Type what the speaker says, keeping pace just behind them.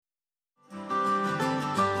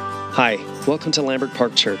Hi, welcome to Lambert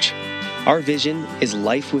Park Church. Our vision is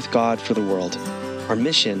life with God for the world. Our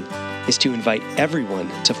mission is to invite everyone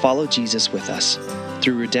to follow Jesus with us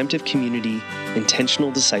through redemptive community, intentional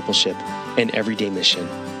discipleship, and everyday mission.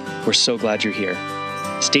 We're so glad you're here.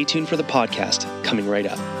 Stay tuned for the podcast coming right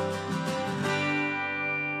up.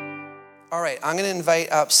 All right, I'm going to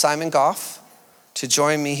invite up Simon Goff to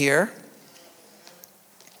join me here.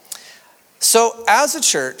 So as a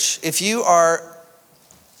church, if you are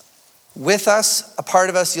with us, a part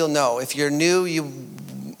of us, you'll know. If you're new, you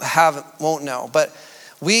won't know. But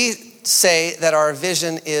we say that our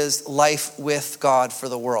vision is life with God for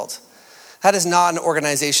the world. That is not an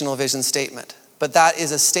organizational vision statement, but that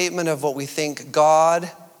is a statement of what we think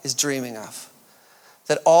God is dreaming of.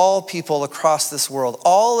 That all people across this world,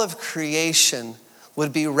 all of creation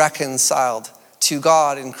would be reconciled to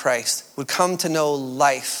God in Christ, would come to know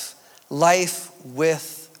life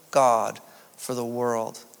with God for the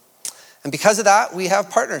world. And because of that, we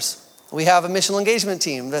have partners. We have a missional engagement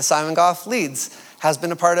team that Simon Goff leads, has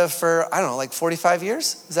been a part of for, like 45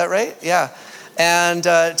 years? Is that right? Yeah. And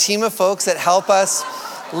a team of folks that help us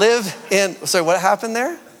live in, sorry, what happened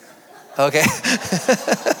there? Okay.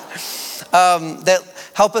 That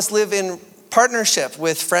help us live in partnership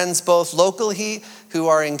with friends both locally who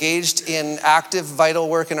are engaged in active, vital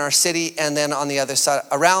work in our city, and then on the other side,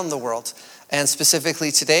 around the world. And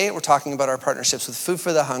specifically today, we're talking about our partnerships with Food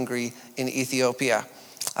for the Hungry in Ethiopia.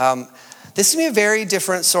 This is going to be a very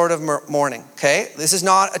different sort of morning, okay? This is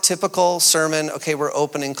not a typical sermon, okay, we're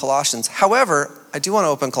opening Colossians. However, I do want to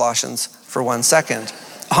open Colossians for 1 second.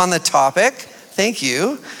 On the topic, thank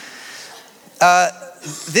you.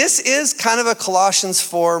 This is kind of a Colossians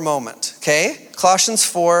 4 moment, okay? Colossians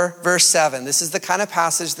 4, verse 7. This is the kind of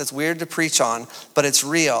passage that's weird to preach on, but it's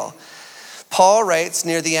real. Paul writes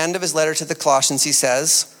near the end of his letter to the Colossians, he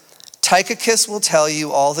says, Tychicus will tell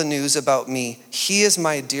you all the news about me. He is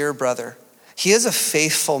my dear brother. He is a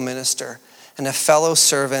faithful minister and a fellow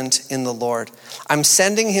servant in the Lord. I'm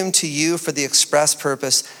sending him to you for the express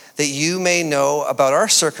purpose that you may know about our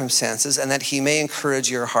circumstances and that he may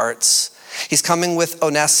encourage your hearts. He's coming with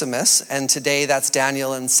Onesimus, and today that's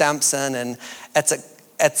Daniel and Samson and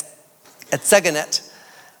Etsegenet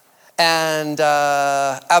and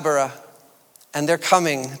Abara. And they're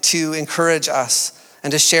coming to encourage us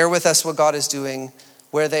and to share with us what God is doing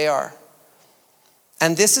where they are.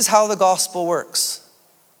 And this is how the gospel works,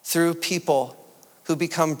 through people who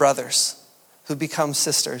become brothers, who become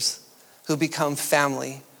sisters, who become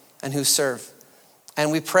family, and who serve.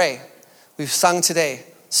 And we pray. We've sung today,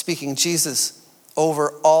 speaking Jesus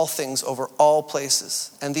over all things, over all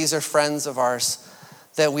places. And these are friends of ours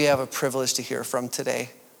that we have a privilege to hear from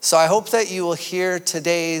today. So I hope that you will hear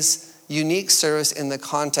today's unique service in the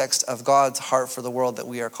context of God's heart for the world that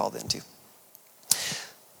we are called into.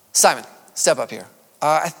 Simon, step up here.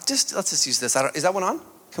 Let's just use this. Is that one on?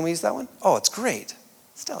 Can we use that one? Oh, it's great.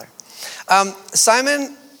 Stellar.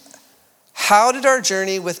 Simon, how did our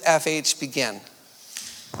journey with FH begin?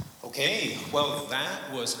 Okay, well,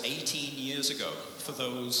 that was 18 years ago. For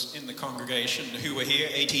those in the congregation who were here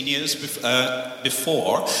 18 years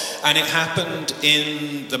before. And it happened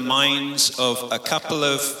in the minds of a couple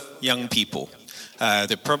of young people.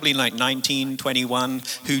 They're probably like 19, 21,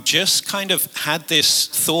 who just kind of had this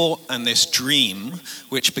thought and this dream,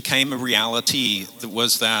 which became a reality, that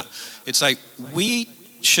was that it's like, we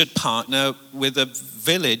should partner with a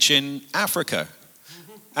village in Africa.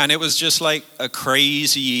 And it was just like a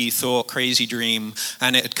crazy thought, crazy dream.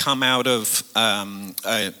 And it had come out of a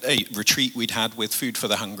retreat we'd had with Food for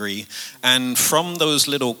the Hungry. And from those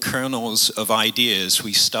little kernels of ideas,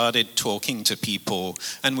 we started talking to people.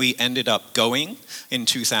 And we ended up going in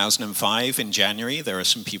 2005 in January. There are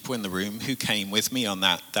some people in the room who came with me on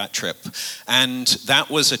that trip. And that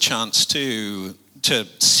was a chance to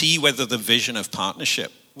see whether the vision of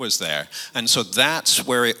partnership was there. And so that's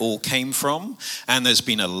where it all came from. And there's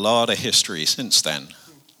been a lot of history since then.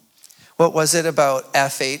 What was it about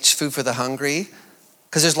FH, Food for the Hungry?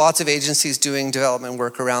 Because there's lots of agencies doing development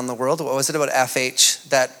work around the world. What was it about FH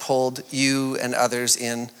that pulled you and others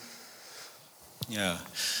in? Yeah.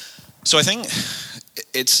 So I think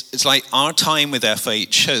it's like our time with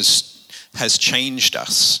FH has changed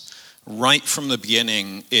us. Right from the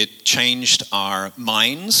beginning, it changed our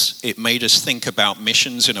minds. It made us think about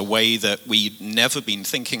missions in a way that we'd never been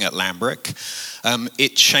thinking at Lambrick.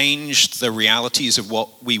 It changed the realities of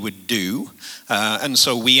what we would do. And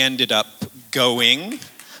so we ended up going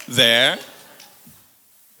there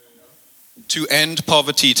to end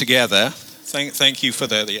poverty together. Thank you for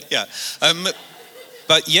that. Yeah.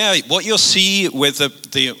 But yeah, what you'll see with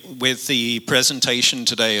the presentation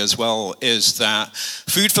today as well is that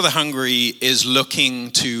Food for the Hungry is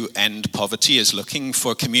looking to end poverty, is looking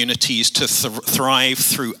for communities to thrive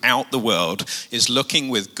throughout the world, is looking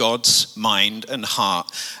with God's mind and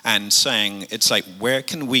heart and saying, it's like, where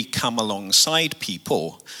can we come alongside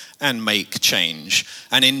people and make change?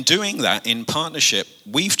 And in doing that, in partnership,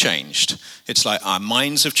 we've changed. It's like our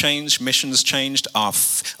minds have changed, missions changed, our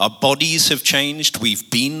bodies have changed.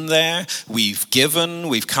 We've been there, we've given,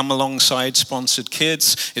 we've come alongside sponsored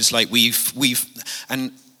kids. It's like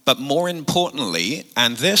but more importantly,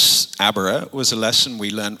 and this, Abra, was a lesson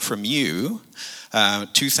we learned from you,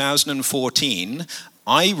 2014,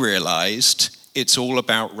 I realized it's all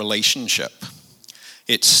about relationship.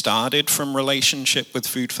 It started from relationship with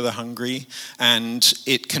Food for the Hungry, and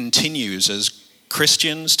it continues as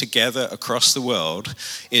Christians together across the world.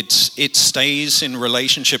 It stays in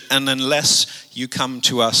relationship, and unless you come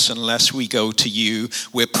to us, unless we go to you,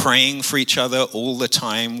 we're praying for each other all the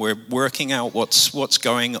time. We're working out what's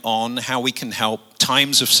going on, how we can help.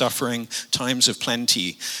 Times of suffering, times of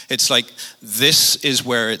plenty. It's like, this is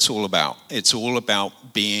where it's all about. It's all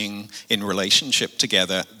about being in relationship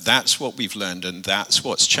together. That's what we've learned, and that's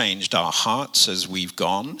what's changed our hearts as we've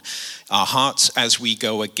gone, our hearts as we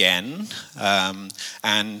go again,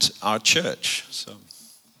 and our church. So,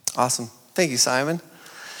 awesome. Thank you, Simon.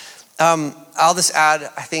 I'll just add,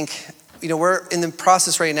 I think, we're in the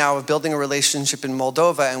process right now of building a relationship in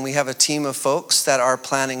Moldova, and we have a team of folks that are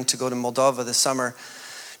planning to go to Moldova this summer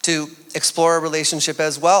to explore a relationship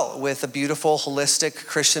as well with a beautiful, holistic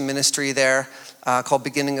Christian ministry there called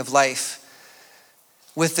Beginning of Life,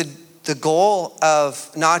 with the goal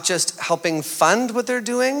of not just helping fund what they're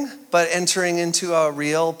doing, but entering into a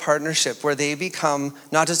real partnership where they become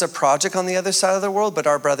not just a project on the other side of the world, but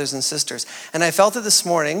our brothers and sisters. And I felt it this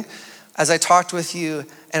morning as I talked with you,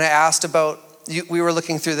 and I asked about, we were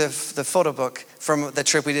looking through the photo book from the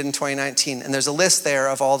trip we did in 2019, and there's a list there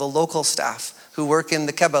of all the local staff who work in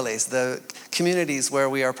the Kebeles, the communities where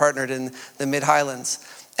we are partnered in the Mid-Highlands.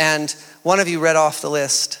 And one of you read off the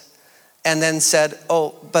list and then said,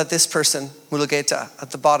 oh, but this person, Mulugeta,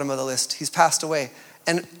 at the bottom of the list, he's passed away.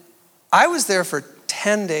 And I was there for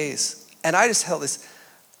 10 days, and I just held this,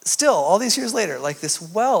 still, all these years later, like this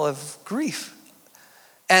well of grief.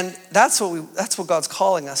 And that's what God's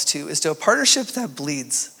calling us to, is to a partnership that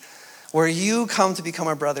bleeds, where you come to become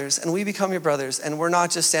our brothers and we become your brothers. And we're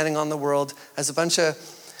not just standing on the world as a bunch of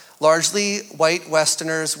largely white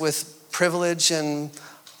Westerners with privilege and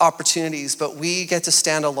opportunities, but we get to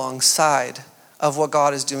stand alongside of what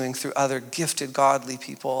God is doing through other gifted, godly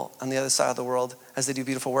people on the other side of the world as they do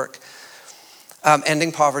beautiful work.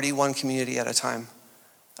 Ending poverty one community at a time.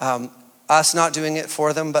 Us not doing it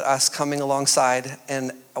for them, but us coming alongside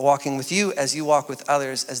and walking with you as you walk with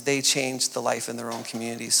others as they change the life in their own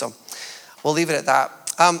community. So we'll leave it at that.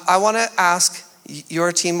 I want to ask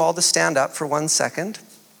your team all to stand up for 1 second,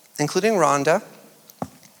 including Rhonda,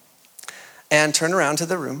 and turn around to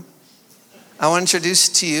the room. I want to introduce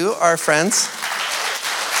to you our friends.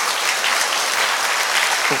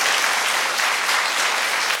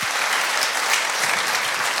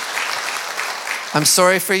 I'm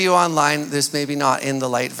sorry for you online. This may be not in the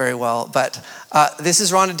light very well, but this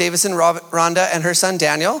is Rhonda Davison, Rhonda and her son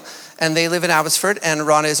Daniel, and they live in Abbotsford, and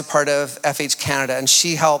Rhonda is a part of FH Canada, and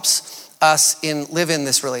she helps us live in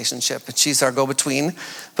this relationship. And she's our go-between,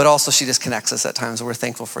 but also she just connects us at times, and we're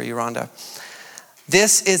thankful for you, Rhonda.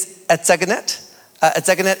 This is Etseganet.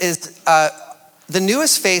 Etseganet is the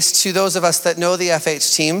newest face to those of us that know the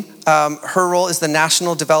FH team. Her role is the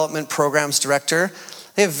National Development Programs Director.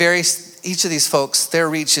 They have each of these folks, their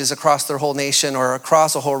reach is across their whole nation or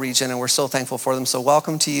across a whole region, and we're so thankful for them. So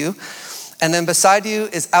welcome to you. And then beside you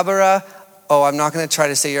is Abara. Oh, I'm not going to try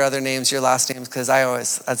to say your other names, your last names, because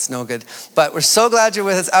that's no good. But we're so glad you're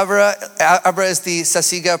with us. Abara is the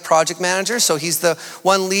Sasiga project manager, so he's the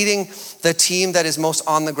one leading the team that is most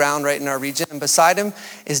on the ground right in our region. And beside him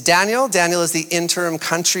is Daniel. Daniel is the interim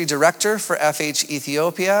country director for FH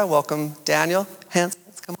Ethiopia. Welcome, Daniel. Hands,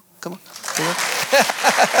 come on.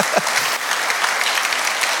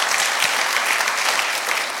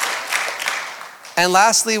 And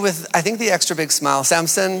lastly, with, I think, the extra big smile,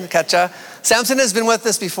 Samson Kacha. Samson has been with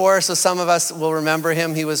us before, so some of us will remember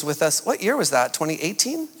him. He was with us, what year was that,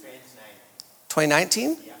 2018?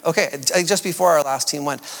 2019? Yeah. Okay, just before our last team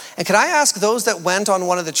went. And can I ask those that went on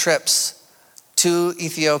one of the trips to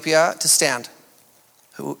Ethiopia to stand?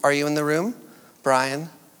 Who are you in the room? Brian,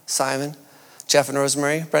 Simon, Jeff and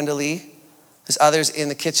Rosemary, Brenda Lee. There's others in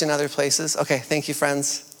the kitchen, other places. Okay, thank you,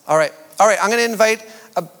 friends. All right, I'm going to invite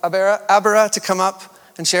Abara to come up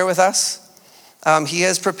and share with us. He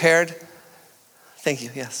has prepared. Thank you,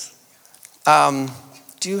 yes.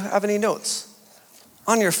 Do you have any notes?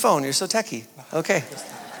 On your phone, you're so techie. Okay.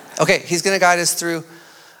 Okay, he's going to guide us through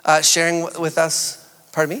sharing with us.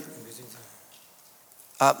 Pardon me?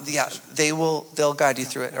 Yeah, they'll guide you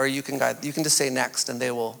through it, or you can just say next and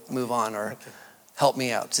they will move on, or help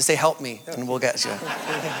me out. Just say help me and we'll get you.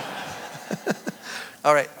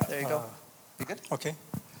 All right, there you go. You good? Okay.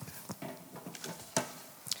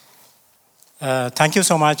 Thank you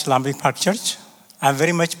so much, Lambrick Park Church. I'm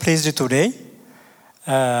very much pleased today.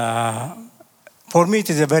 For me, it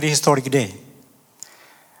is a very historic day.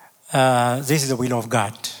 This is the will of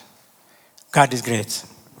God. God is great.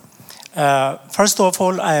 First of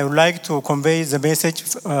all, I would like to convey the message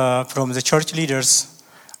from the church leaders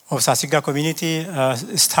of Sasiga community,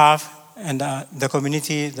 staff, and the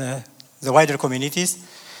community, the wider communities.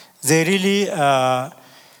 They really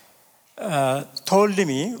told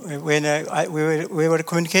me when we were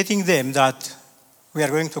communicating them that we are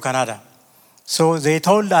going to Canada. So they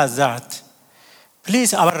told us that,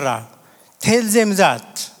 please, Abarra, tell them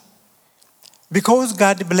that because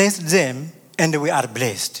God blessed them and we are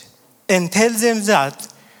blessed. And tell them that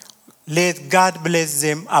let God bless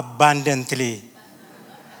them abundantly.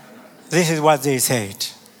 This is what they said.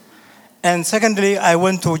 And secondly, I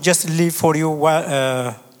want to just leave for you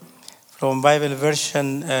from Bible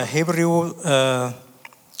version Hebrew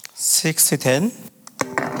 6:10.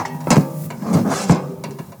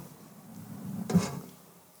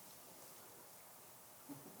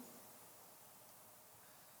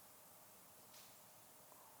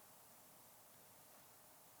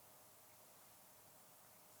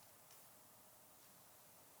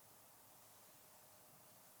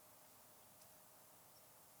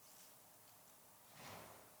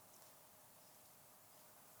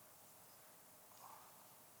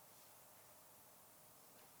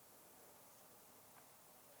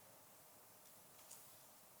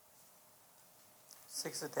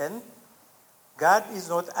 God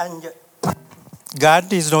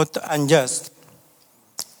is not unjust.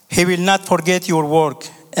 He will not forget your work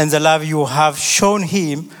and the love you have shown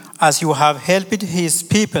him as you have helped his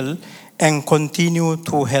people and continue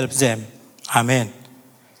to help them. Amen.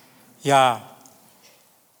 Yeah.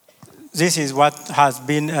 This is what has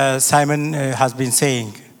been Simon has been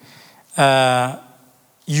saying.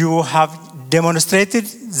 You have demonstrated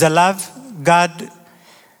the love God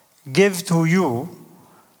gave to you,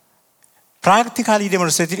 practically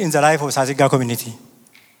demonstrated in the life of Sasiga community.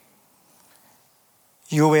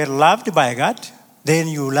 You were loved by God, then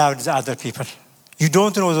you loved the other people. You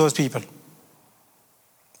don't know those people,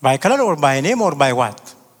 by color or by name or by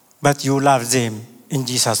what, but you love them in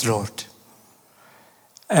Jesus Lord.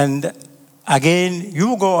 And again,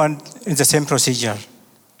 you go on in the same procedure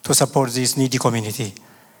to support this needy community.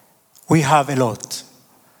 We have a lot.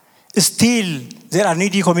 Still, there are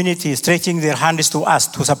needy communities stretching their hands to us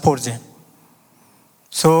to support them.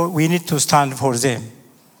 So we need to stand for them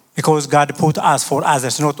because God put us for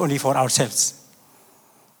others, not only for ourselves.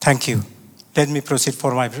 Thank you. Let me proceed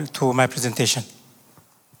to my presentation.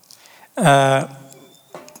 I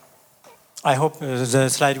hope the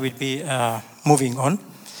slide will be moving on.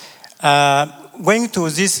 Going to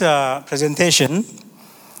this presentation,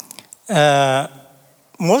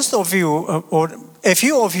 most of you, or a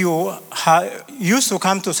few of you, used to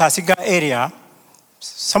come to Sasiga area.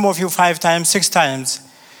 Some of you 5 times, 6 times,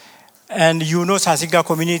 and you know Sasiga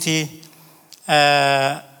community.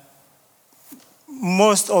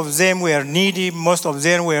 Most of them were needy, most of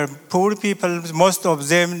them were poor people, most of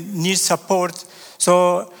them need support.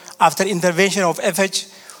 So after intervention of FH,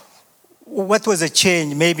 what was the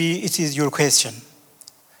change? Maybe it is your question.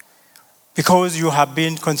 Because you have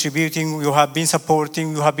been contributing, you have been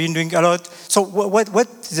supporting, you have been doing a lot. So what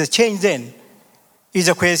is the change then? Is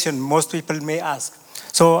a question most people may ask.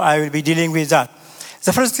 So I will be dealing with that.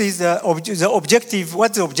 The first is the objective.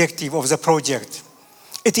 What's the objective of the project?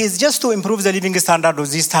 It is just to improve the living standard of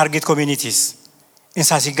these target communities in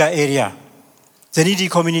Sasiga area. The needy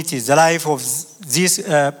communities, the life of these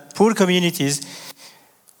poor communities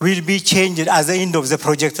will be changed at the end of the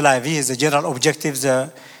project life. This is the general objectives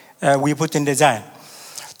we put in design.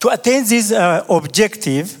 To attain this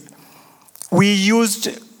objective, we used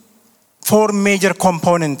 4 major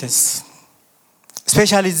components.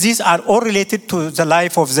 Especially these are all related to the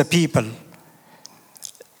life of the people.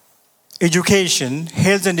 Education,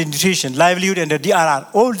 health and nutrition, livelihood and the DRR,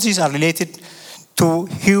 all these are related to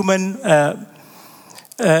human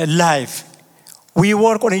life. We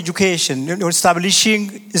work on education,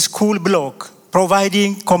 establishing a school block,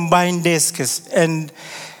 providing combined desks and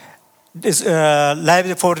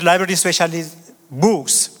for library especially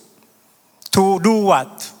books. to do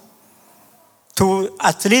what? To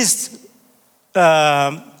at least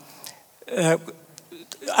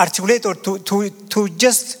articulate or to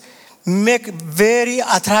just make very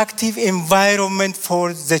attractive environment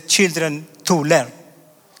for the children to learn.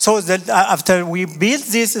 So that after we built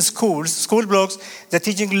these school blocks, the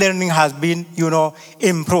teaching learning has been,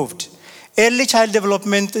 improved. Early child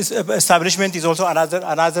development establishment is also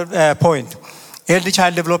another point. Early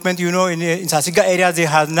child development, in Sasiga area, there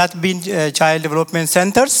has not been child development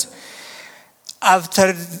centers.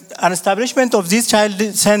 After an establishment of these child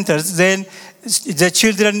centers, then the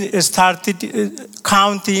children started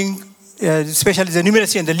counting, especially the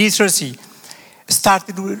numeracy and the literacy,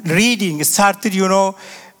 started reading, started,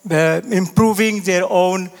 improving their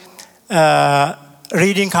own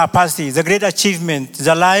reading capacity, the great achievement,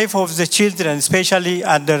 the life of the children, especially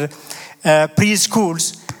under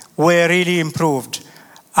preschools, were really improved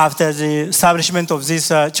after the establishment of these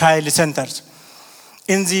child centers.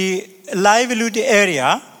 In the livelihood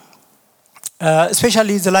area,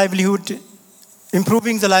 especially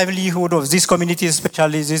improving the livelihood of these communities,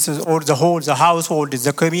 especially the household,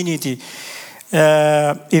 the community.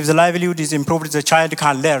 If the livelihood is improved, the child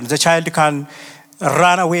can learn. The child can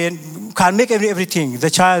run away, can make everything.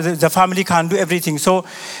 The family can do everything. So,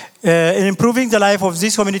 in improving the life of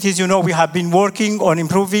these communities, we have been working on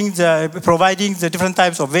providing the different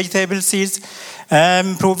types of vegetable seeds,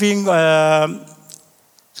 improving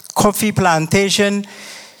coffee plantation,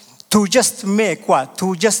 to just make what?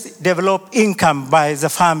 To just develop income by the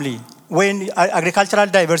family. When agricultural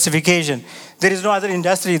diversification, there is no other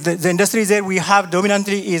industry. The industry there we have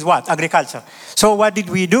dominantly is what? Agriculture. So what did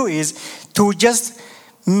we do is to just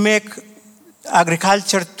make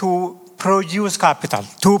agriculture to produce capital,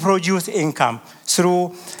 to produce income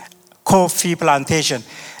through coffee plantation.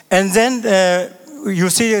 And then you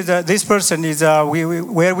see this person is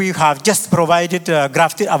where we have just provided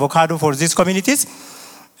grafted avocado for these communities.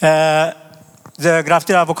 The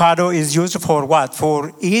grafted avocado is used for what?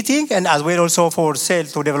 For eating and as well also for sale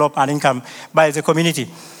to develop an income by the community.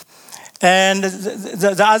 And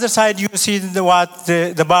the other side you see the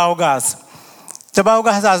biogas. The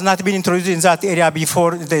biogas has not been introduced in that area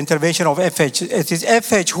before the intervention of FH. It is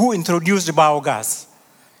FH who introduced the biogas.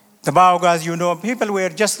 The biogas, people were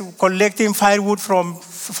just collecting firewood from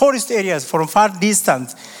forest areas, from far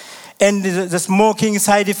distance. And the smoking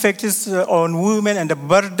side effects on women and the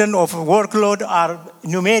burden of workload are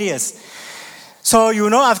numerous. So,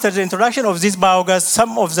 after the introduction of this biogas,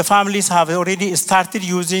 some of the families have already started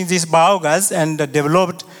using this biogas and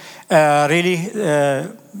developed,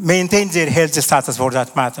 maintained their health status for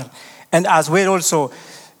that matter. And as well also,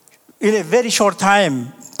 in a very short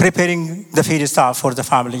time, preparing the feed stuff for the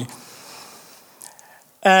family.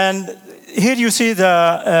 And here you see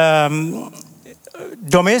the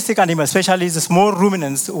domestic animals, especially the small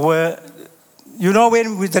ruminants, were,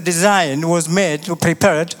 when the design was made,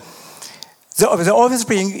 prepared,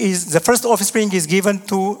 the first offspring is given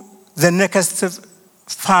to the next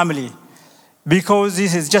family, because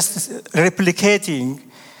this is just replicating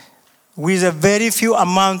with a very few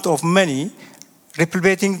amount of money,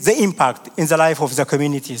 replicating the impact in the life of the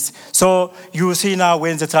communities. So you see now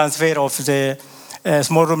when the transfer of the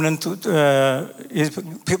small ruminant is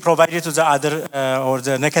provided to the other or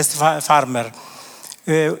the next farmer.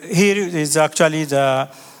 Here is actually the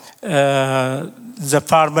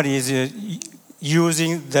farmer is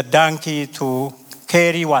using the donkey to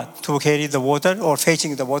carry what? To carry the water or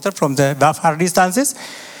fetching the water from the far distances.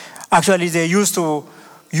 Actually, they used to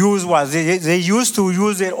use what? They used to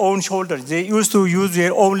use their own shoulders. They used to use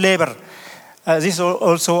their own labor. This is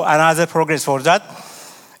also another progress for that.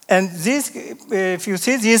 And this, if you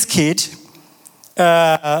see this kit,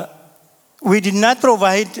 we did not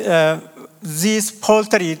provide this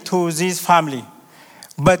poultry to this family,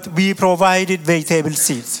 but we provided vegetable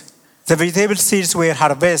seeds. The vegetable seeds were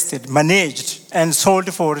harvested, managed, and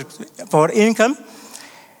sold for income,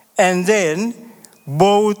 and then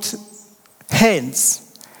bought hens.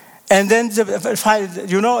 And then, this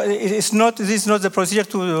is not the procedure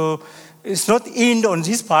it's not end on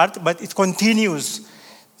this part, but it continues.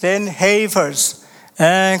 Then heifers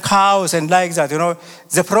and cows and like that.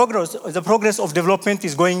 The progress of development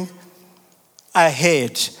is going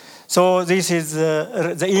ahead. So this is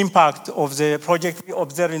the impact of the project we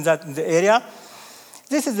observe in the area.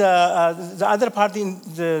 This is the other part in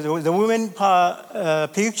the women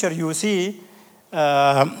picture you see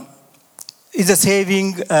is the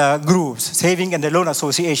saving groups, saving and the loan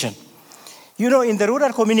association. In the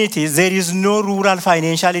rural communities, there is no rural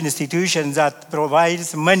financial institution that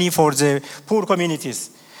provides money for the poor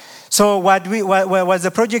communities. So what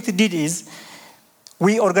the project did is,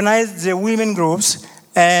 we organized the women groups,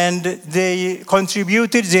 and they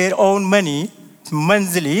contributed their own money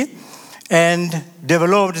monthly and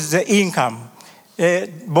developed the income,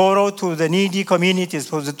 borrowed to the needy communities,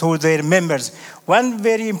 to their members. One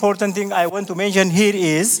very important thing I want to mention here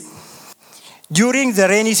is, during the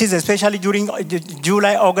rainy season, especially during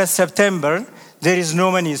July, August, September, there is no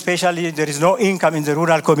money, especially there is no income in the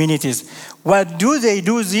rural communities. What do?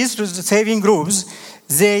 These saving groups,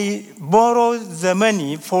 they borrow the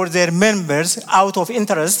money for their members out of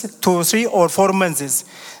interest to 3 or 4 months.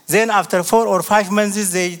 Then after 4 or 5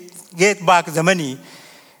 months, they get back the money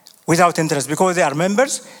without interest because they are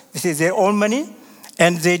members. This is their own money,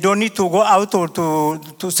 and they don't need to go out or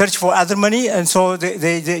to search for other money. And so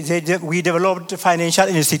we developed a financial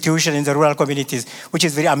institution in the rural communities, which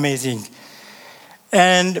is very amazing.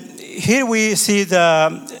 And here we see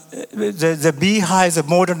the beehives, the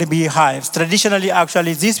modern beehives. Traditionally,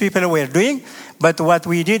 actually, these people were doing, but what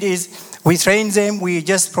we did is we trained them, we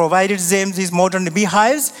just provided them these modern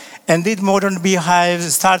beehives, and these modern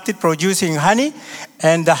beehives started producing honey,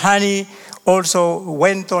 and the honey also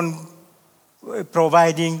went on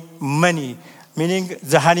providing money, meaning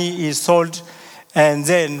the honey is sold and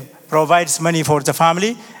then provides money for the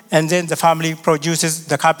family, and then the family produces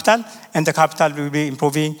the capital, and the capital will be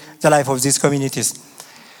improving the life of these communities.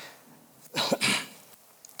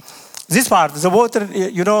 This part, the water,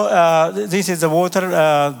 this is the water,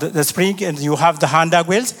 the spring, and you have the hand-dug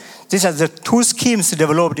wells. These are the 2 schemes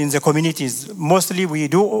developed in the communities. Mostly we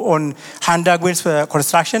do on hand-dug wells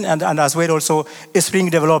construction and as well also spring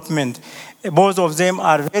development. Both of them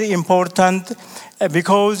are very important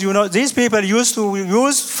because, these people used to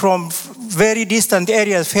use from very distant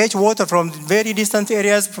areas, fetch water from very distant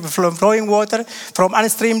areas, from flowing water, from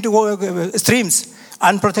unstreamed streams,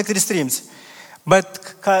 unprotected streams.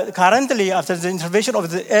 But currently, after the intervention of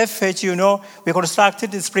the FH, we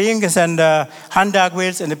constructed springs and hand-dug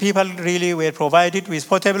wells, and the people really were provided with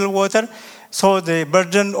potable water. So the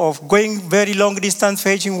burden of going very long distance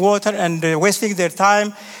fetching water and wasting their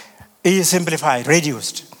time is simplified,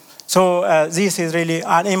 reduced. So this is really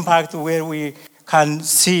an impact where we can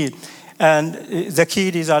see. And the key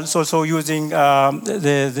is also using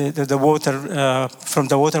the water from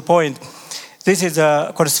the water point. This is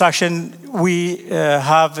a construction we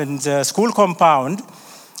have in the school compound.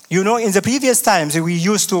 In the previous times, we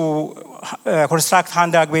used to construct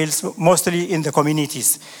hand-dug wells mostly in the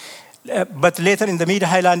communities. But later in the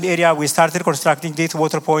Mid-Highland area, we started constructing this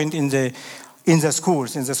water point in the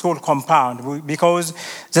schools, in the school compound. Because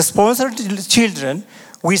the sponsored children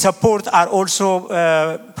we support are also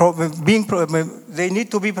they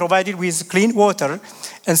need to be provided with clean water.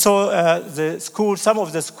 And so some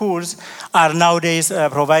of the schools are nowadays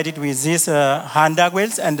provided with these hand-dug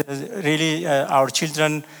wells, and really our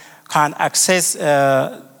children can access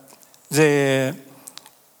the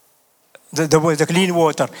clean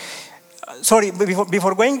water. Sorry,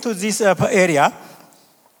 before going to this area,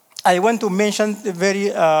 I want to mention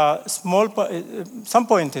very some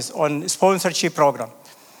points on sponsorship program.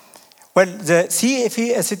 Well, the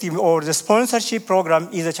CFEST or the sponsorship program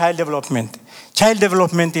is a child development. Child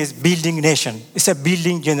development is building nation. It's a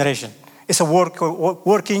building generation. It's a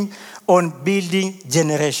working on building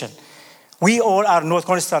generation. We all are not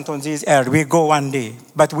constant on this earth. We go one day,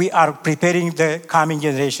 but we are preparing the coming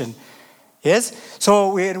generation. Yes?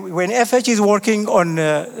 So when FH is working on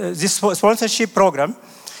this sponsorship program,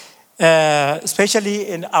 especially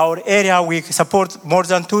in our area, we support more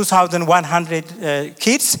than 2,100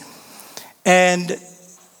 kids. And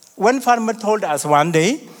one farmer told us one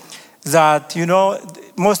day that,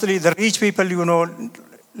 mostly the rich people,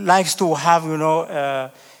 likes to have,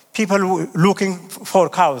 people looking for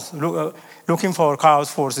cows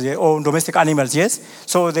for their own domestic animals, yes?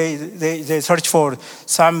 So they search for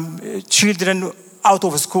some children out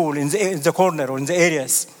of school in the corner or in the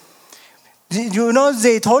areas.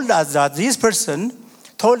 They told us that this person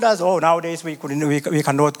told us, nowadays we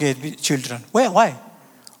cannot get children. Well, why?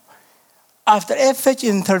 After FH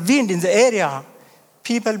intervened in the area,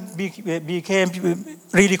 people became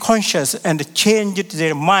really conscious and changed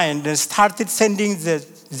their mind and started sending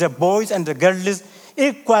the boys and the girls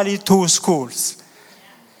equally to schools.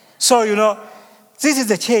 So, this is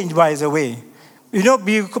the change, by the way.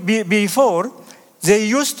 Before, they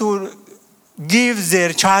used to give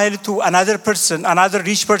their child to another person, another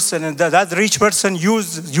rich person, and that rich person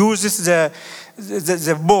uses the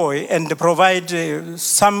boy and provide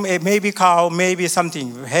some, maybe cow, maybe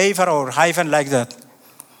something, heifer or hyphen like that.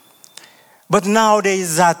 But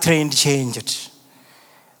nowadays that trend changed.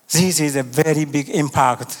 This is a very big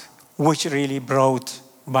impact which really brought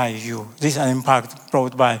by you. This is an impact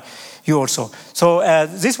brought by you also. So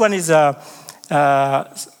this one is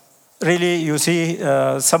really, you see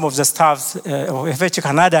some of the staffs of FH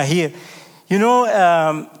Canada here. You know,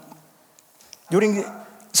 during,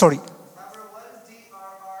 sorry. What does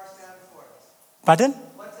DRR stand for? Pardon?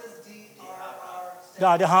 What does DRR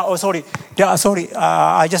stand for? Oh, sorry.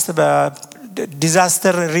 I just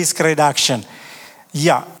disaster risk reduction.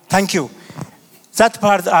 Yeah, thank you. That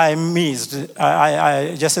part I missed.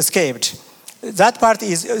 I just escaped. That part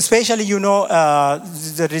is, especially, you know,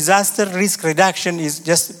 the disaster risk reduction is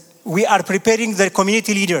just, we are preparing the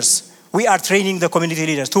community leaders. We are training the community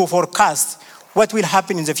leaders to forecast what will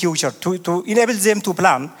happen in the future, to enable them to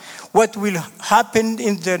plan what will happen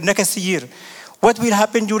in the next year, what will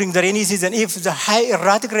happen during the rainy season if the high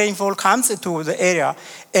erratic rainfall comes into the area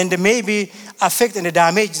and maybe affect and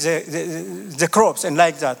damage the crops and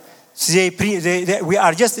like that. We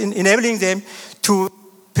are just enabling them to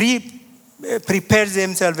prepare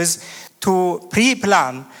themselves to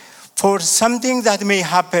pre-plan for something that may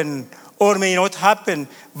happen or may not happen,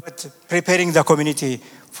 but preparing the community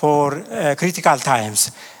for critical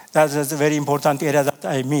times. That is a very important area that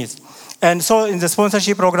I missed. And so in the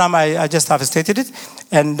sponsorship program, I just have stated it.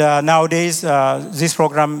 And nowadays, this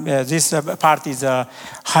program, this part is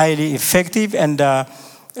highly effective. And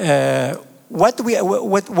what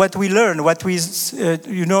we learn, what we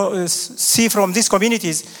see from these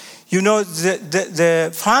communities, you know, the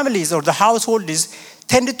families or the households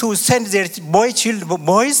tended to send their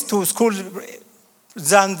boys to school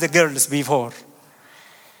than the girls before.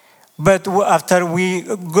 But after we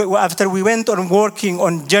went on working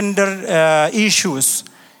on gender issues,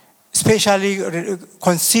 especially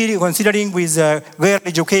considering with girl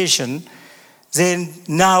education, then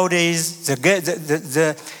nowadays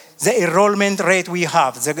the enrollment rate we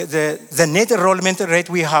have, the net enrollment rate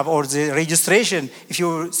we have, or the registration, if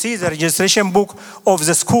you see the registration book of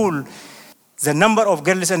the school, the number of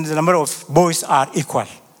girls and the number of boys are equal,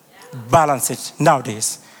 balanced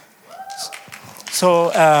nowadays.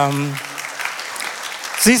 So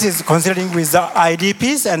this is considering with the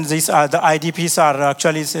IDPs, and the IDPs are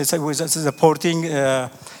actually supporting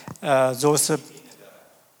those.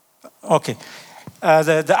 Okay,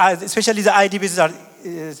 especially the IDPs are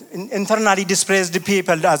internally displaced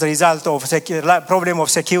people as a result of problem of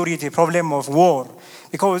security, problem of war.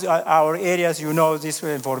 Because our areas, you know, this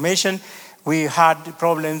information, we had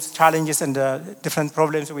problems, challenges, and different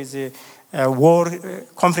problems with the war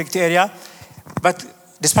conflict area. But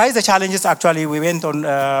despite the challenges, actually, we went on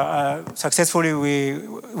successfully. We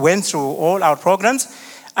went through all our programs.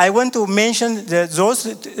 I want to mention those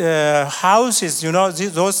houses. You know,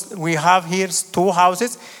 those we have here 2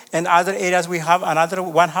 houses, and other areas we have another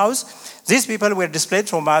 1 house. These people were displaced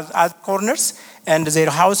from other corners, and their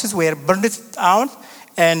houses were burned out,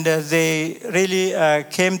 and they really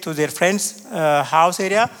came to their friend's house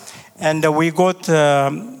area, and we got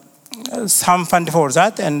some fund for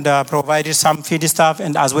that, and provided some feed stuff,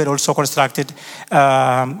 and as well also constructed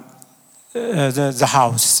the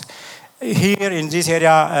house. Here in this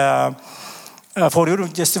area, for your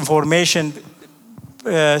just information,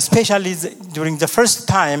 especially during the first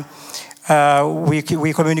time,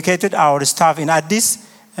 we communicated our staff in Addis.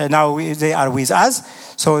 Now they are with us,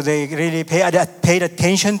 so they really paid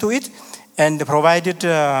attention to it and provided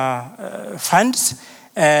funds.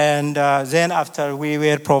 And then after we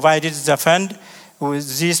were provided the fund,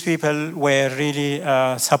 these people were really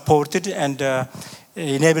supported and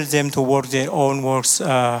enabled them to work their own works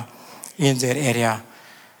in their area.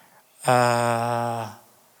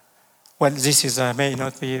 Well, this is may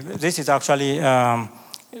not be. This is actually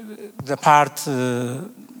the part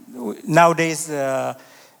nowadays.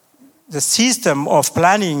 The system of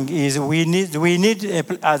planning is we need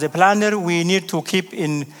as a planner we need to keep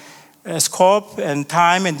in scope and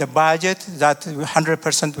time and the budget that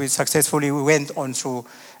 100% we successfully went on through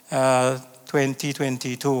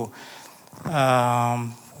 2022.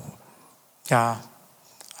 Yeah,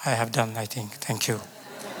 I have done, I think. Thank you.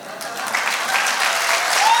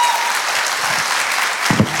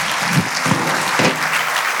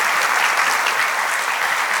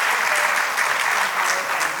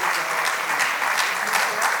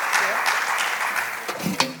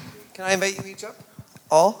 Can I invite you each up?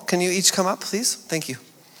 All? Can you each come up, please? Thank you.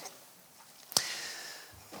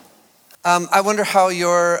 I wonder how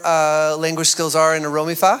your language skills are in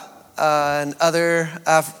Oromifa and other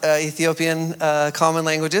Ethiopian common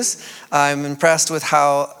languages. I'm impressed with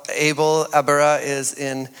how able Abara is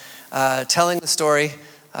in telling the story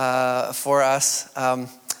for us.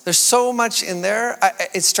 There's so much in there.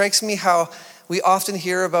 It strikes me how we often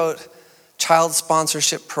hear about child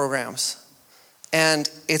sponsorship programs. And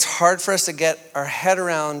it's hard for us to get our head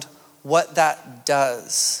around what that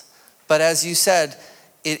does. But as you said,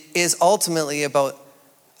 it is ultimately about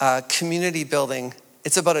community building.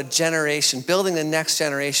 It's about a generation, building the next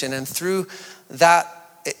generation. And through that,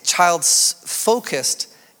 it's child-focused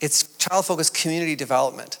community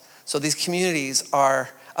development. So these communities are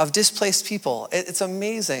of displaced people. It's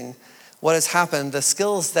amazing what has happened. The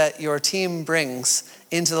skills that your team brings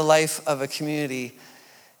into the life of a community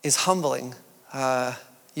is humbling.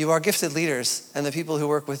 You are gifted leaders, and the people who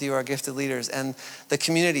work with you are gifted leaders, and the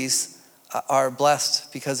communities are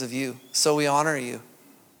blessed because of you. So we honor you.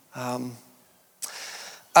 I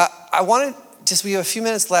want to, we have a few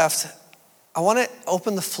minutes left. I want to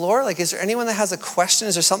open the floor. Like, is there anyone that has a question?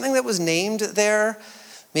 Is there something that was named there?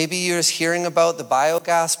 Maybe you're just hearing about the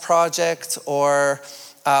biogas project or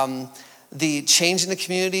the change in the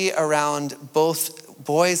community around both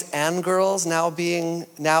boys and girls now being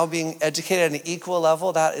educated at an equal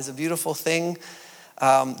level. That is a beautiful thing.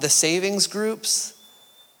 The savings groups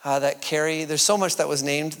that carry, there's so much that was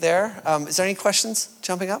named there. Is there any questions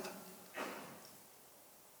jumping up?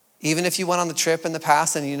 Even if you went on the trip in the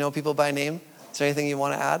past and you know people by name, is there anything you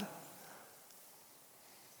want to add?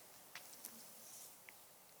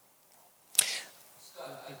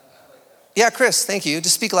 Yeah, Chris, thank you.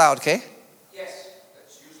 Just speak loud, okay? Yes,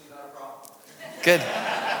 that's usually not a problem. Good.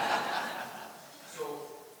 So,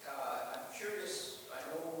 I'm curious, I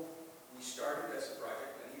know we started as a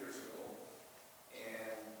project many years ago,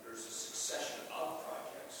 and there's a succession of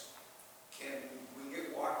projects. Can we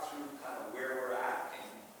walk through kind of where we're at and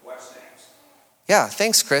what's next? Yeah,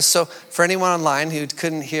 thanks, Chris. So for anyone online who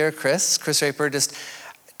couldn't hear Chris Raper just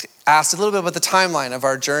asked a little bit about the timeline of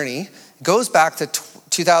our journey. It goes back to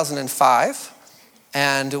 2005,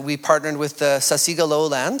 and we partnered with the Sasiga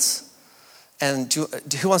Lowlands. And who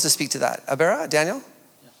wants to speak to that? Abera? Daniel?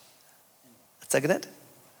 Yeah. Second it?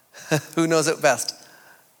 Who knows it best?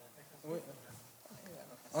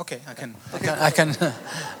 Okay, I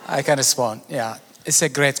can respond. Yeah, it's a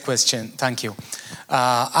great question. Thank you.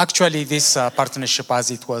 Actually, this partnership,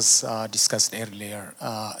 as it was discussed earlier,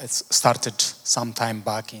 it started sometime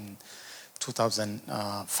back in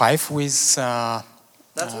 2005 with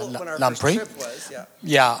That's when our Lamprey. first trip was, yeah.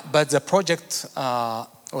 Yeah, but the project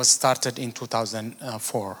was started in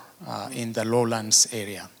 2004 in the lowlands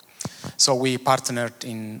area. So we partnered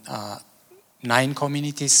in 9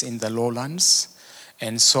 communities in the lowlands.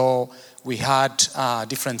 And so we had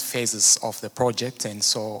different phases of the project. And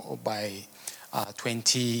so by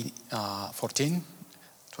 2014.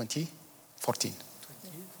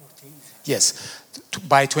 Yes,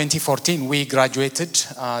 by 2014 we graduated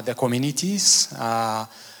the communities,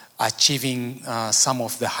 achieving some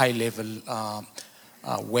of the high-level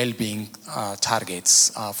well-being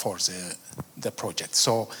targets for the project.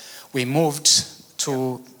 So we moved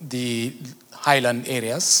to the highland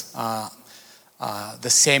areas the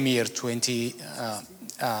same year,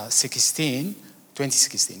 2016,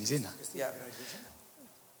 is it? Yeah.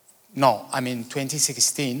 No, I mean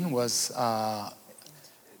 2016 was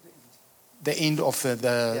the end of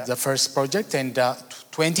the first project, and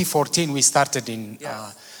 2014 we started in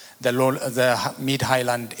the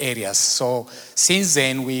mid-highland areas. So since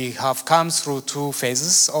then we have come through 2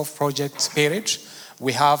 phases of project period.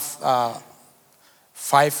 We have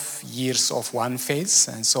 5 years of one phase,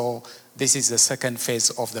 and so this is the second phase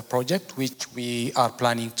of the project, which we are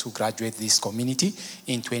planning to graduate this community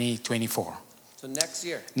in 2024. So next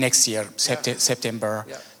year? Next year, September.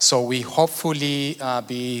 Yeah. So we hopefully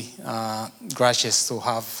be gracious to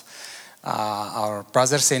have our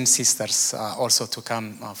brothers and sisters also to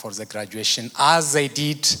come for the graduation, as they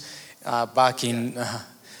did back in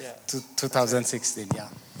 2016. Yeah.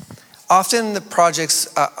 Often the projects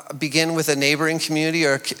begin with a neighboring community,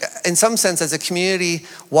 or in some sense as a community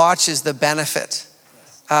watches the benefit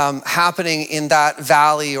happening in that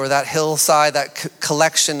valley or that hillside, that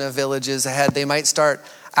collection of villages ahead. They might start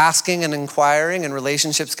asking and inquiring, and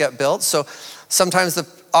relationships get built. So sometimes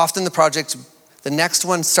often the project, the next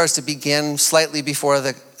one starts to begin slightly before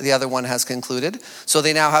the other one has concluded. So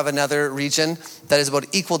they now have another region that is about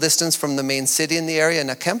equal distance from the main city in the area,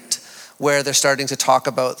 Nakimt, where they're starting to talk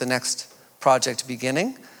about the next project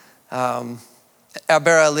beginning.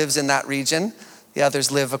 Abera lives in that region. The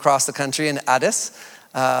others live across the country in Addis,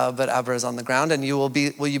 but Abera is on the ground. And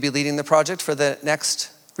will you be leading the project for the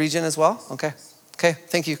next region as well? Okay,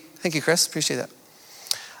 thank you, Chris, appreciate that.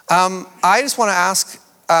 I just want to ask,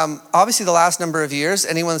 obviously the last number of years,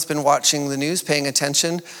 anyone that's been watching the news, paying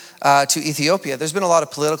attention to Ethiopia, there's been a lot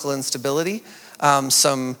of political instability,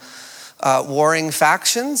 some warring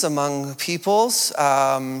factions among peoples,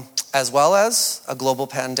 as well as a global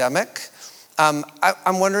pandemic.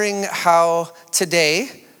 I'm wondering how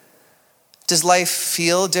today, does life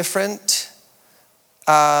feel different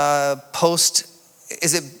post?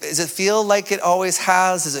 Does it feel like it always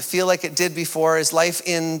has? Does it feel like it did before? Is life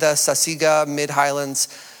in the Sasiga Mid-Highlands,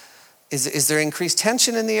 is there increased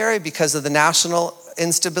tension in the area because of the national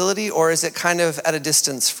instability, or is it kind of at a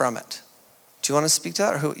distance from it? Do you want to speak to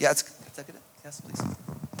that? Or who? Yeah, is that good? Yes, please.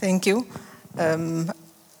 Thank you.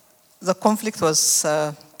 The conflict was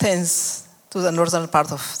tense to the northern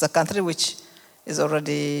part of the country, which is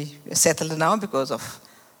already settled now because of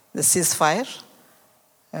the ceasefire.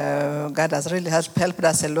 God has really helped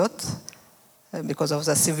us a lot because of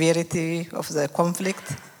the severity of the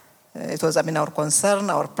conflict. It was, our concern,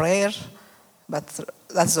 our prayer, but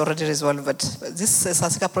that's already resolved. But this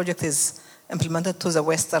Sasiga project is implemented to the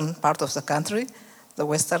western part of the country. The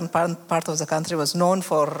western part of the country was known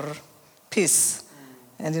for peace.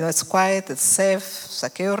 And, it's quiet, it's safe,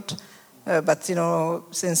 secured. But,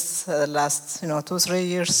 since the last, 2-3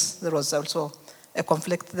 years, there was also a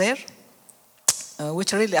conflict there,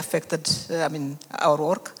 which really affected, our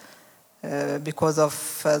work because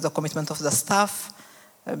of the commitment of the staff,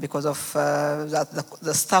 because of that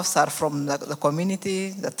the staffs are from the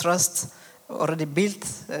community, the trust already built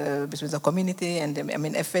between the community and,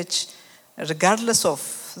 FH, regardless of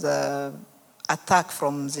the attack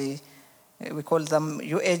from the, we call them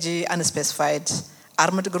UAG, unspecified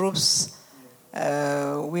armed groups,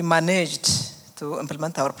 we managed to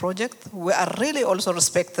implement our project. We are really also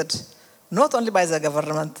respected, not only by the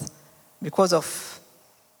government, because of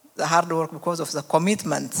the hard work, because of the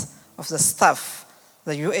commitment of the staff.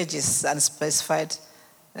 The UAGs, unspecified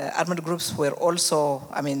armed groups, were also,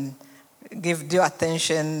 give due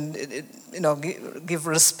attention, give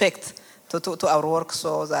respect to our work,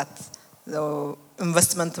 so that the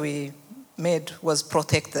investment we made was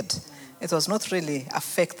protected. It was not really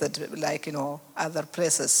affected like, other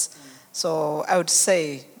places. So I would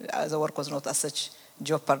say the work was not as such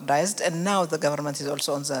jeopardized. And now the government is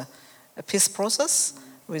also on the peace process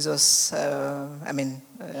with those,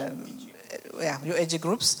 UAG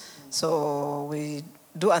groups. So we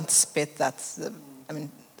do anticipate that,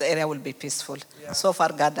 the area will be peaceful. Yeah. So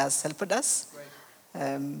far, God has helped us.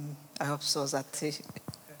 Right. I hope so that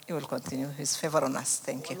he will continue his favor on us.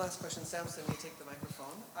 Thank you. One last question, Samson, will you take the microphone?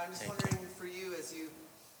 I'm just wondering for you as you,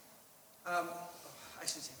 I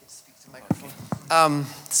should take it to speak to the microphone.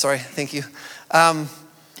 Sorry, thank you.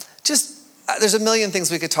 There's a million things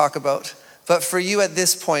we could talk about, but for you at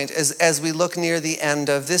this point, as we look near the end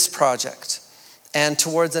of this project and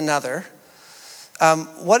towards another,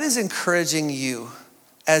 what is encouraging you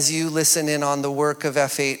as you listen in on the work of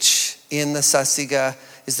FH in the Sasiga?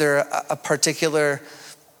 Is there a particular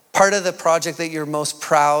part of the project that you're most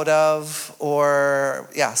proud of, or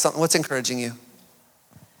what's encouraging you?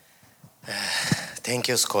 Thank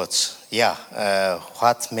you, Scott.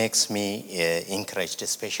 What makes me encouraged,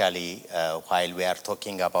 especially while we are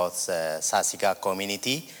talking about the Sasiga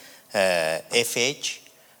community, FH,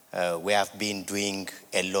 we have been doing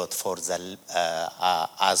a lot for the,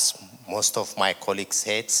 as most of my colleagues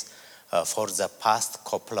said, for the past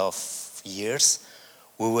couple of years.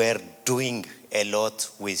 We were doing a lot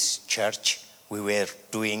with church. We were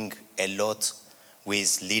doing a lot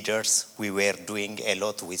with leaders. We were doing a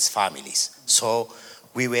lot with families. So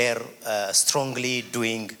we were strongly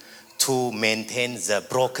doing to maintain the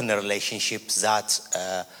broken relationships that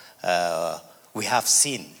we have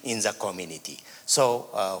seen in the community. So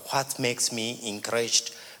what makes me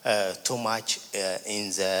encouraged too much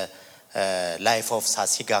in the life of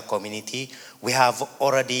Sasiga community, we have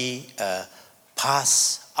already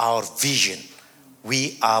passed our vision.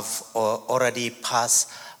 We have already passed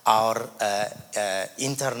our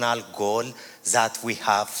internal goal that we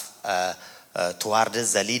have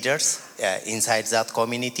towards the leaders inside that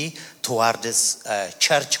community, towards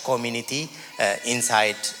church community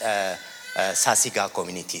inside Sasiga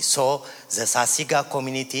community. So the Sasiga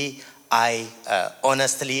community, I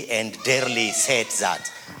honestly and dearly said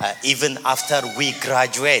that even after we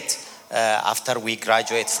graduate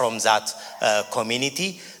from that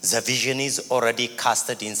community, the vision is already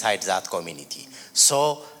casted inside that community.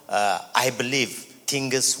 So I believe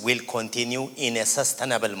things will continue in a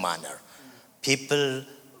sustainable manner. People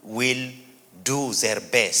will do their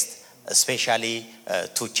best, especially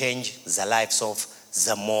to change the lives of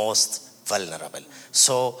the most vulnerable.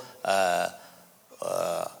 So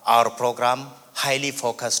our program highly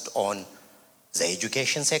focused on the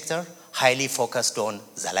education sector, highly focused on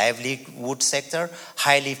the livelihood sector,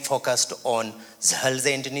 highly focused on the health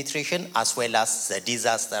and nutrition, as well as the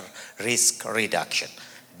disaster risk reduction.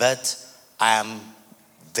 But I am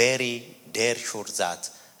very sure that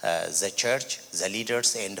the church, the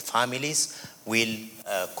leaders and families will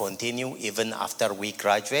continue even after we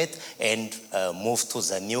graduate and move to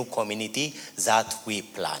the new community that we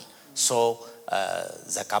plan. So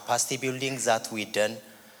the capacity building that we done,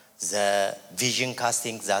 the vision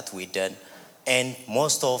casting that we done, and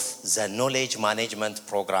most of the knowledge management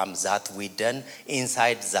programs that we done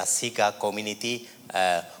inside the SIGA community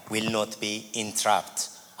will not be interrupted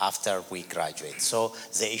after we graduate. So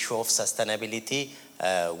the issue of sustainability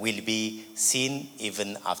will be seen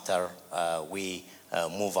even after we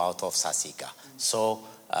move out of SASIGA. So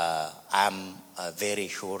I'm very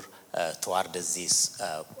sure toward this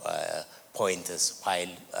points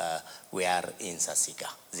while we are in SASIGA.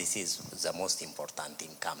 This is the most important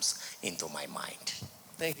thing comes into my mind.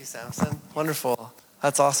 Thank you, Samson. Wonderful.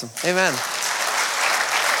 That's awesome. Amen.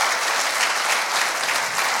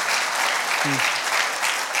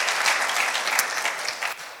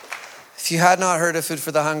 If you had not heard of Food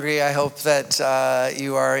for the Hungry, I hope that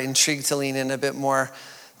you are intrigued to lean in a bit more.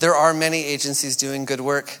 There are many agencies doing good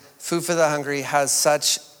work. Food for the Hungry has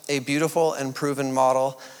such a beautiful and proven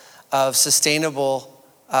model of sustainable,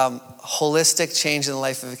 holistic change in the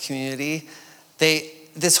life of a community.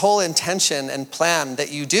 This whole intention and plan that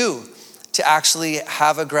you do to actually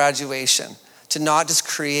have a graduation, to not just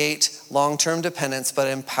create long-term dependence, but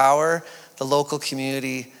empower the local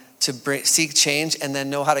community to seek change and then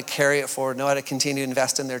know how to carry it forward, know how to continue to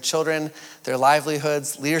invest in their children, their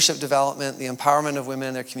livelihoods, leadership development, the empowerment of women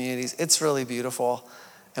in their communities. It's really beautiful.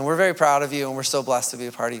 And we're very proud of you, and we're so blessed to be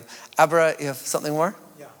a part of you. Abra, you have something more?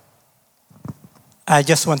 Yeah. I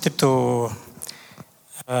just wanted to,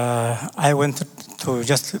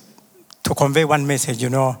 just to convey one message.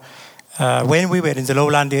 When we were in the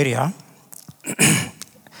lowland area,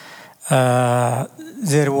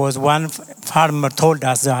 there was one farmer told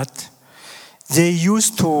us that they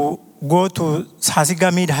used to go to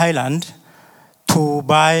SASIGA Mid Highland to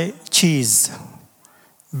buy cheese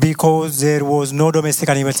because there was no domestic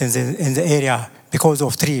animals in the area because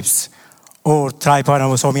of thrips or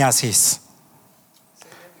trypanosomiasis.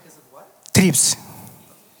 Because of what?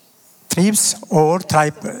 Thrips or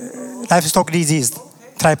livestock disease,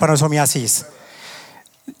 trypanosomiasis.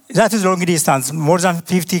 That is long distance, more than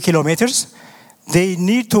 50 kilometers. They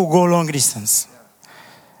need to go long distance.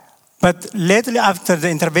 But lately, after the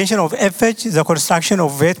intervention of FH, the construction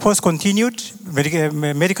of vet posts continued,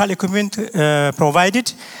 medical equipment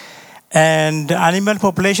provided, and animal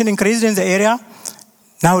population increased in the area.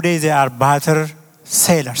 Nowadays, they are butter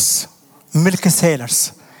sellers, milk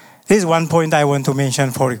sellers. This is one point I want to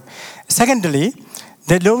mention for you. Secondly,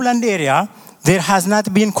 the lowland area, there has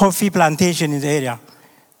not been coffee plantation in the area.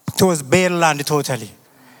 It was bare land totally.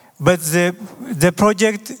 But the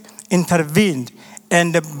project intervened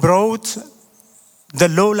and brought the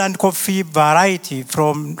lowland coffee variety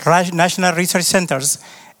from national research centers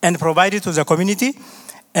and provided to the community.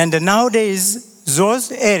 And nowadays,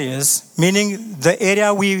 those areas, meaning the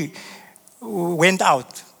area we went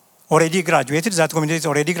out, already graduated, that community is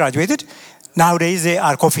already graduated, nowadays they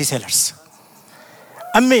are coffee sellers.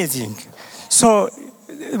 Amazing. So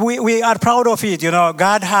we are proud of it.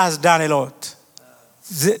 God has done a lot.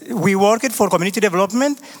 We work it for community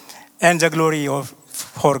development and the glory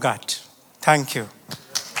for God. Thank you.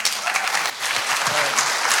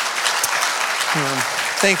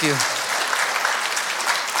 Thank you.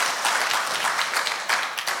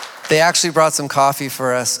 They actually brought some coffee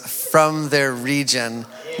for us from their region,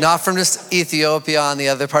 not from just Ethiopia on the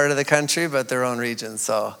other part of the country, but their own region.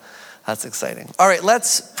 So that's exciting. All right,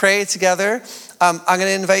 let's pray together. I'm going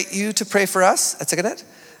to invite you to pray for us at Siganet,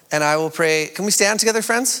 and I will pray. Can we stand together,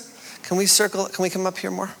 friends? Can we circle? Can we come up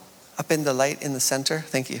here more? Up in the light in the center.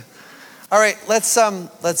 Thank you. All right, let's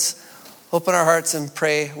open our hearts and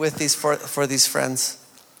pray with these for these friends.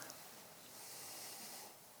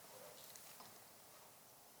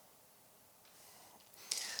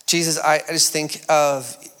 Jesus, I just think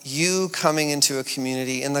of you coming into a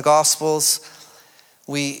community. In the Gospels,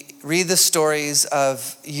 we read the stories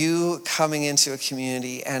of you coming into a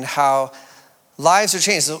community and how lives are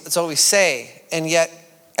changed. It's all we say. And yet,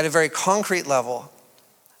 at a very concrete level,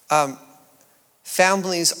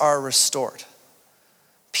 families are restored.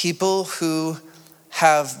 People who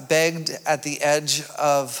have begged at the edge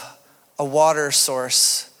of a water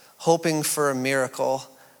source, hoping for a miracle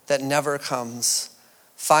that never comes,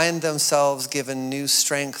 find themselves given new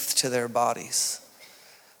strength to their bodies.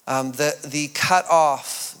 The cut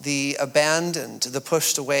off, the abandoned, the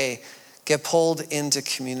pushed away get pulled into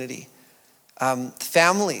community.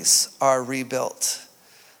 Families are rebuilt.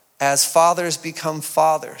 As fathers become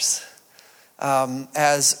fathers,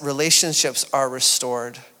 as relationships are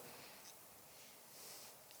restored.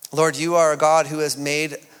 Lord, you are a God who has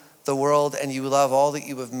made the world, and you love all that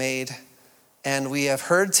you have made. And we have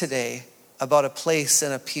heard today about a place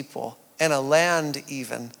and a people and a land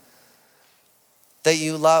even that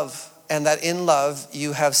you love, and that in love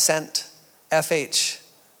you have sent FH,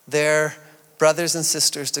 their brothers and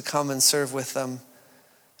sisters, to come and serve with them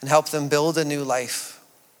and help them build a new life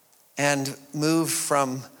and move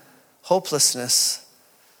from hopelessness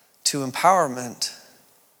to empowerment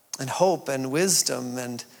and hope and wisdom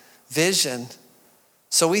and vision.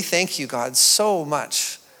 So we thank you, God, so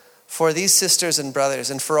much for these sisters and brothers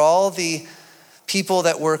and for all the people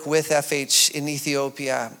that work with FH in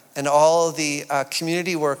Ethiopia and all the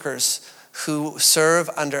community workers who serve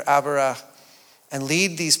under Abara and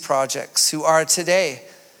lead these projects, who are today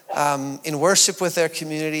in worship with their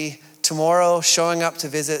community, tomorrow showing up to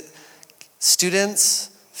visit students,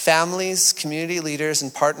 families, community leaders,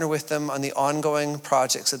 and partner with them on the ongoing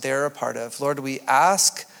projects that they're a part of. Lord, we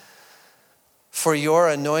ask for your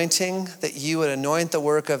anointing, that you would anoint the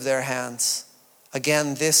work of their hands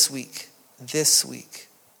again this week.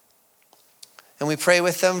 And we pray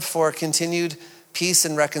with them for continued peace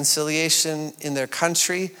and reconciliation in their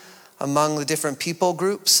country, among the different people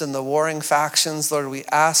groups and the warring factions. Lord, we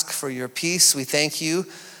ask for your peace. We thank you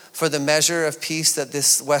for the measure of peace that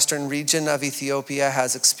this western region of Ethiopia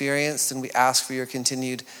has experienced, and we ask for your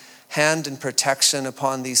continued hand and protection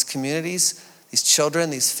upon these communities, these children,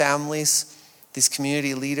 these families, these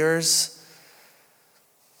community leaders.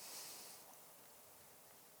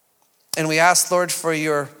 And we ask, Lord, for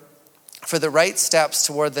the right steps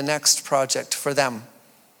toward the next project for them,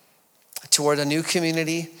 toward a new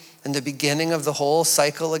community and the beginning of the whole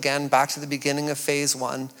cycle again, back to the beginning of phase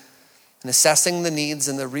 1, and assessing the needs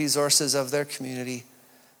and the resources of their community.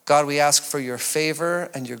 God, we ask for your favor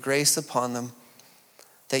and your grace upon them,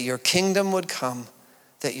 that your kingdom would come,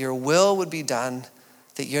 that your will would be done,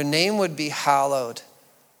 that your name would be hallowed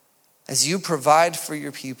as you provide for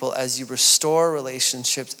your people, as you restore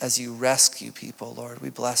relationships, as you rescue people. Lord, we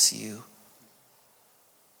bless you.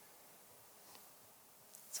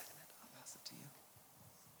 I'll pass it to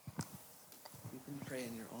you. You can pray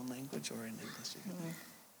in your own language or in English.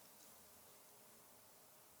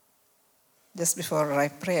 Just before I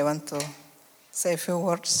pray, I want to say a few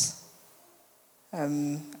words.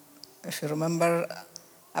 If you remember,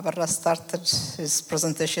 Abara started his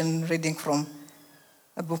presentation reading from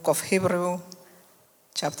the book of Hebrew,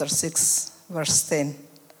 chapter 6, verse 10,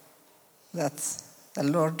 that the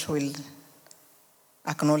Lord will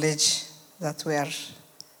acknowledge that we are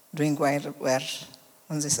doing well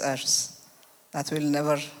on this earth, that we'll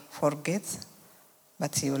never forget,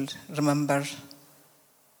 but he will remember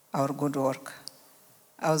our good work.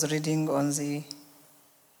 I was reading on the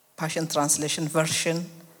Passion Translation version.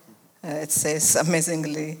 It says,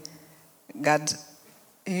 amazingly, God,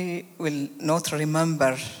 he will not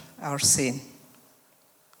remember our sin,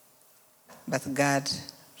 but God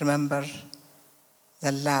remember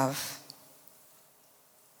the love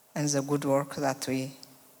and the good work that we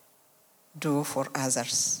do for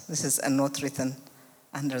others. This is a note written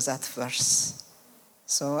under that verse.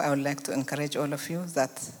 So I would like to encourage all of you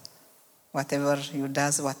that whatever you do,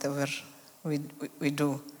 whatever we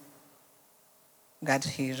do, God,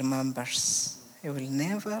 he remembers. He will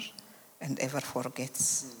never and ever forget.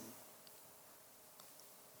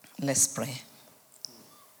 Let's pray.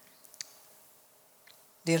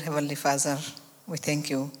 Dear Heavenly Father, we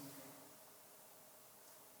thank you.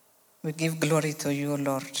 We give glory to you,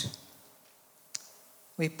 Lord.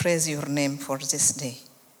 We praise your name for this day.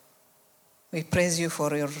 We praise you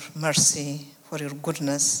for your mercy, for your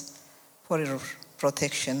goodness, for your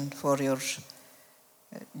protection, for your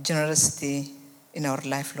generosity in our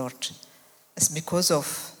life, Lord. It's because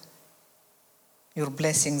of your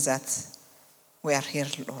blessings that we are here,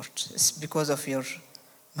 Lord. It's because of your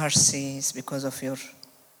mercy. It's because of your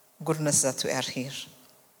goodness that we are here.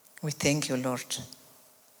 We thank you, Lord.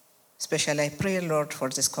 Especially I pray, Lord, for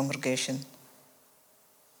this congregation.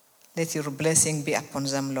 Let your blessing be upon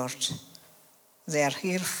them, Lord. They are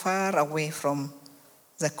here far away from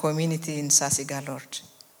the community in Sasiga, Lord.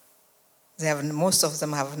 Most of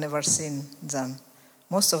them have never seen them.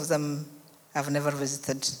 Most of them have never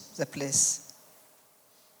visited the place.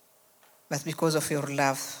 But because of your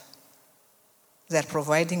love, they are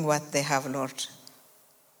providing what they have, Lord.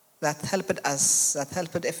 That helped us, that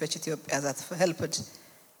helped FH Ethiopia, that helped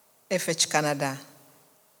FH Canada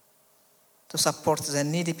to support the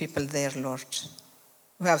needy people there, Lord.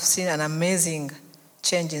 We have seen an amazing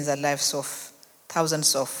change in the lives of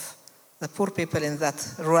thousands of the poor people in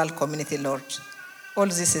that rural community, Lord. All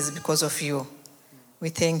this is because of you. We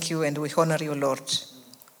thank you and we honor you, Lord.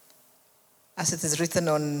 As it is written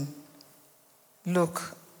on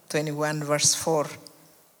Luke 21, verse 4,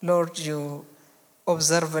 Lord, you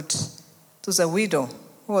observed to the widow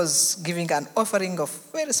who was giving an offering of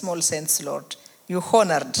very small cents, Lord. You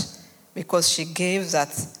honored because she gave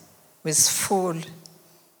that with full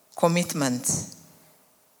commitment.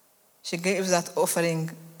 She gave that offering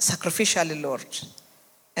sacrificially, Lord,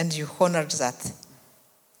 and you honored that.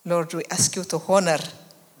 Lord, we ask you to honor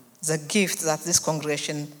the gift that this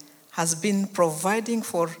congregation has been providing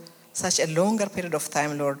for such a longer period of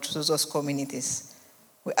time, Lord, to those communities.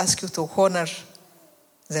 We ask you to honor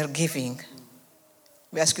their giving.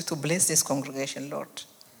 We ask you to bless this congregation, Lord.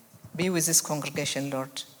 Be with this congregation,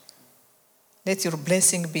 Lord. Let your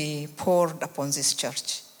blessing be poured upon this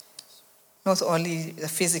church. Not only the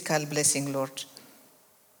physical blessing, Lord,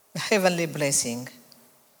 the heavenly blessing,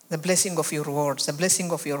 the blessing of your words, the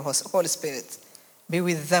blessing of your Holy Spirit. Be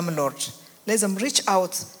with them, Lord. Let them reach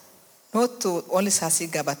out, not to only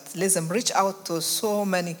Sasiga, but let them reach out to so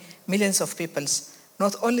many millions of people,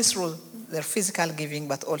 not only through their physical giving,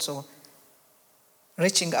 but also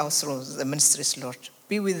reaching out through the ministries, Lord.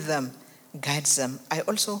 Be with them, guide them. I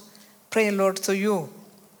also pray, Lord, to you.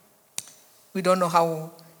 We don't know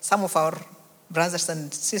how some of our brothers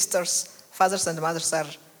and sisters, fathers and mothers are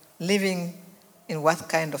living in what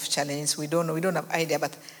kind of challenge. We don't know, we don't have idea,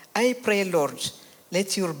 but I pray, Lord,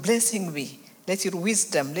 let your blessing be, let your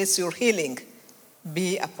wisdom, let your healing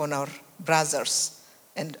be upon our brothers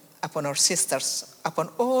and upon our sisters, upon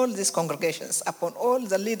all these congregations, upon all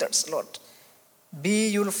the leaders, Lord. Be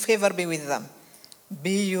your favor be with them.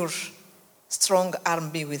 Be your strong arm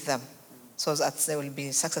be with them so that they will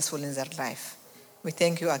be successful in their life. We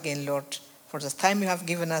thank you again, Lord, for the time you have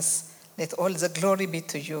given us. Let all the glory be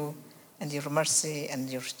to you and your mercy and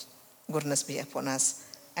your goodness be upon us.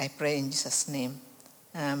 I pray in Jesus' name.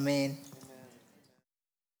 Amen.